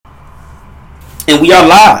And we are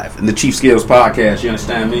live in the Chief Skills Podcast. You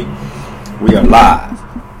understand me? We are live.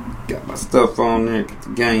 Got my stuff on there. Get the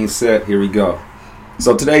game set. Here we go.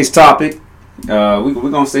 So today's topic, we're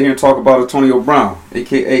going to sit here and talk about Antonio Brown,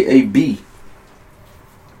 a.k.a. AB.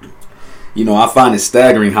 You know, I find it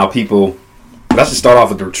staggering how people... Let's just start off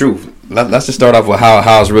with the truth. Let's just start off with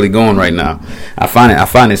how it's really going right now. I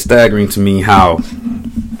find it staggering to me how...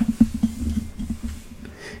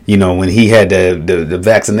 You know, when he had the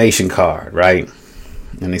vaccination card, right?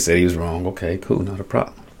 And they said he was wrong. Okay, cool, not a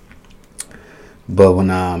problem. But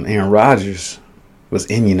when Aaron Rodgers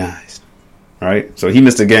was immunized, right? So he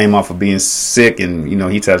missed a game off of being sick and, you know,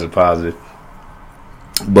 he tested positive.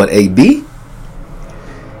 But AB,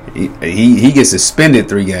 he gets suspended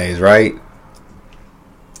 3 games, right?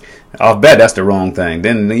 I'll bet that's the wrong thing.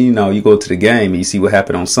 Then, you know, you go to the game and you see what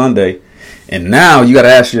happened on Sunday. And now you got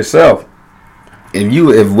to ask yourself,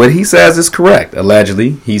 if what he says is correct,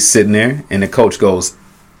 allegedly, he's sitting there and the coach goes,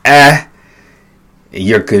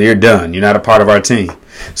 you're done. You're not a part of our team.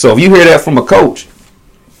 So if you hear that from a coach,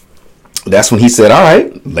 that's when he said, all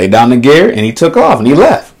right, lay down the gear, and he took off and he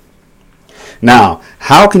left. Now,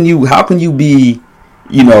 how can you be,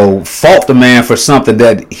 you know, fault the man for something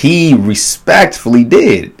that he respectfully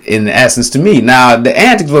did, in essence, to me? Now, the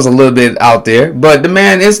antics was a little bit out there, but the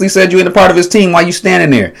man instantly said you ain't a part of his team while you standing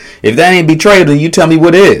there. If that ain't betrayal, then you tell me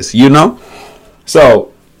what is, you know?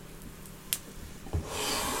 So,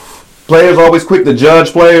 players always quick to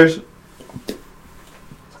judge players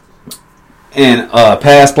and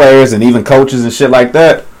past players and even coaches and shit like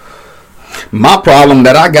that. My problem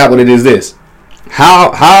that I got with it is this.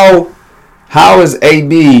 How is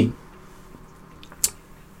AB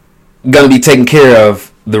going to be taking care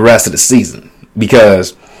of the rest of the season?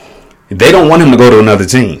 Because they don't want him to go to another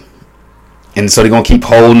team. And so they're going to keep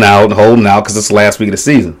holding out because it's the last week of the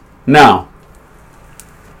season. Now,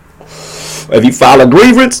 if you file a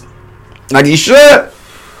grievance, like he should,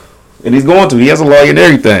 and he's going to, he has a lawyer and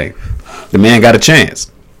everything, the man got a chance.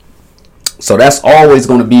 So that's always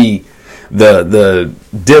going to be the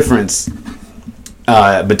difference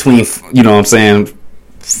between, you know what I'm saying,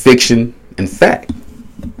 fiction and fact.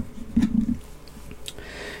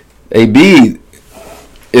 AB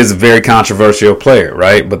is a very controversial player,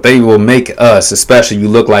 right? But they will make us, especially if you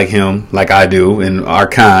look like him, like I do, and our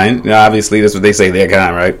kind. Obviously, that's what they say, their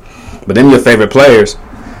kind, right? But then your favorite players,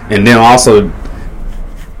 and then also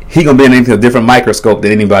he gonna be in a different microscope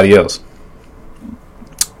than anybody else.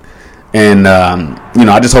 And, you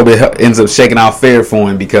know, I just hope it ends up shaking out fair for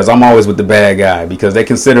him, because I'm always with the bad guy, because they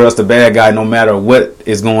consider us the bad guy no matter what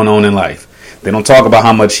is going on in life. They don't talk about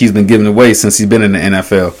how much he's been giving away since he's been in the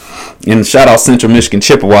NFL. And shout out Central Michigan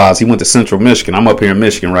Chippewas. He went to Central Michigan. I'm up here in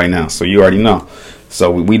Michigan right now, so you already know.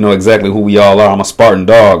 So we know exactly who we all are. I'm a Spartan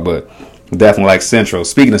dog, but definitely like Central.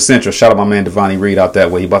 Speaking of Central, shout out my man Devontae Reed out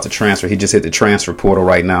that way. He about to transfer. He just hit the transfer portal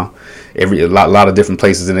right now. A lot of different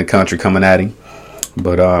places in the country coming at him.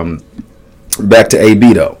 But back to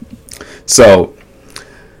AB though. So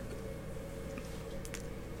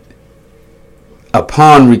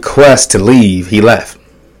upon request to leave, he left.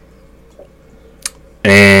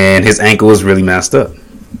 And his ankle is really messed up.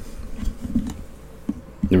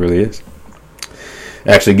 It really is.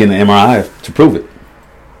 Actually getting an MRI to prove it.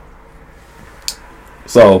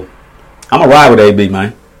 So I'm going to ride with AB,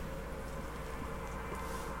 man.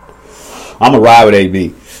 I'm going to ride with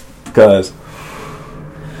AB. Because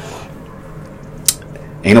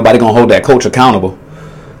ain't nobody going to hold that coach accountable.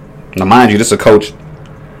 Now, mind you, this is a coach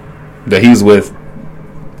that he's with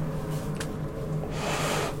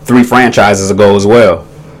 3 franchises ago as well.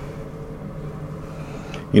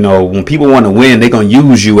 You know, when people want to win, they're going to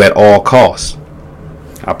use you at all costs.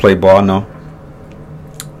 I play ball, I know.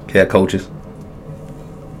 Had coaches.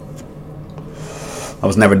 I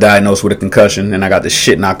was never diagnosed with a concussion, and I got the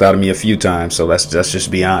shit knocked out of me a few times, so let's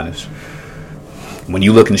just be honest. When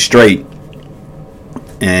you looking straight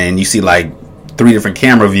and you see like 3 different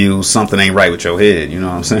camera views, something ain't right with your head, you know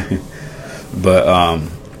what I'm saying? But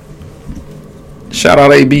shout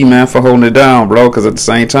out AB, man, for holding it down, bro, because at the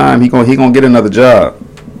same time he gonna get another job.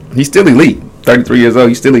 He's still elite. 33 years old,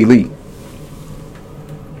 he's still elite.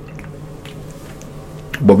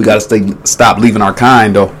 But we gotta stop leaving our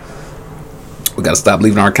kind, though. We gotta stop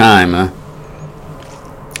leaving our kind, man.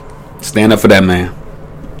 Stand up for that man,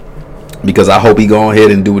 because I hope he go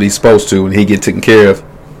ahead and do what he's supposed to, and he get taken care of,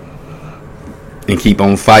 and keep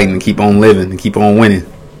on fighting, and keep on living, and keep on winning.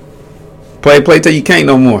 Play till you can't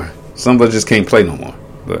no more. Some of us just can't play no more.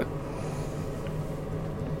 But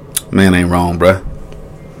man ain't wrong, bruh.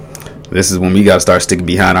 This is when we gotta start sticking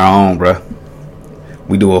behind our own, bruh.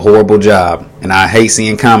 We do a horrible job, and I hate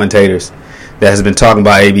seeing commentators that has been talking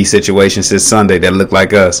about AB situation since Sunday that look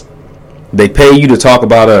like us. They pay you to talk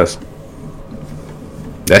about us.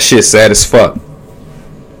 That shit's sad as fuck.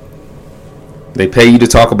 They pay you to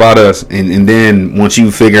talk about us, and then once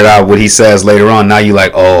you figure out what he says later on, now you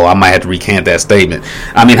like, oh, I might have to recant that statement.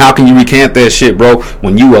 I mean, how can you recant that shit, bro,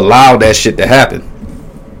 when you allow that shit to happen?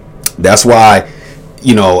 That's why,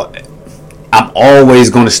 you know, I'm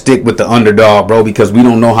always going to stick with the underdog, bro, because we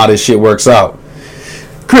don't know how this shit works out.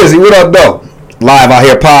 Chrissy, what up, though? Live out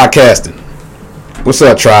here podcasting. What's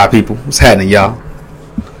up, tribe people? What's happening, y'all?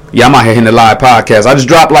 Yeah, I'm out here hitting the live podcast. I just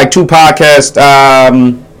dropped like 2 podcasts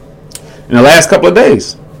in the last couple of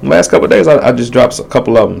days. I just dropped a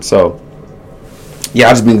couple of them. So, yeah,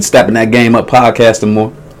 I just been stepping that game up, podcasting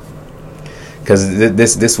more. Because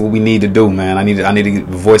this is what we need to do, man. I need to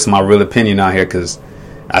voice my real opinion out here because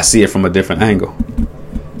I see it from a different angle.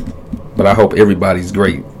 But I hope everybody's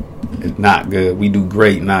great. Not good. We do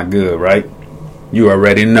great, not good, right? You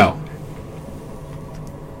already know.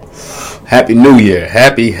 Happy New Year.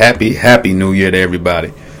 Happy New Year to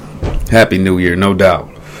everybody. Happy New Year, no doubt.